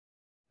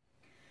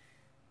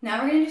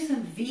Now we're gonna do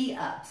some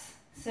V-ups.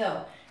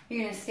 So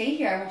you're gonna stay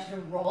here. I want you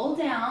to roll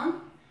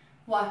down,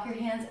 walk your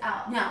hands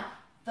out. Now,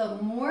 the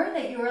more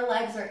that your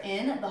legs are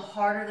in, the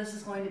harder this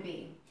is going to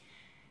be.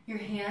 Your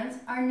hands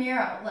are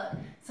narrow, look.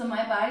 So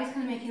my body's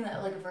kind of making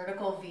that like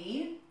vertical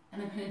V,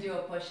 and I'm gonna do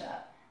a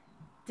push-up.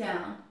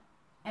 Down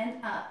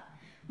and up.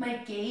 My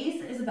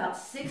gaze is about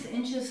 6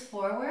 inches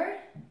forward,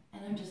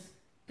 and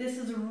this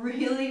is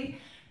really,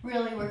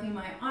 really working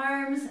my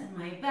arms and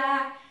my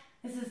back.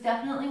 This is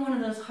definitely one of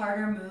those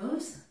harder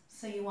moves,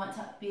 so you want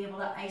to be able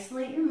to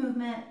isolate your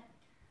movement.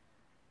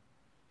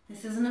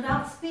 This isn't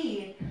about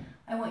speed.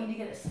 I want you to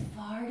get as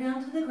far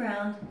down to the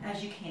ground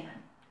as you can.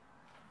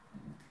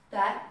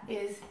 That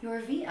is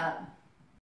your V-up.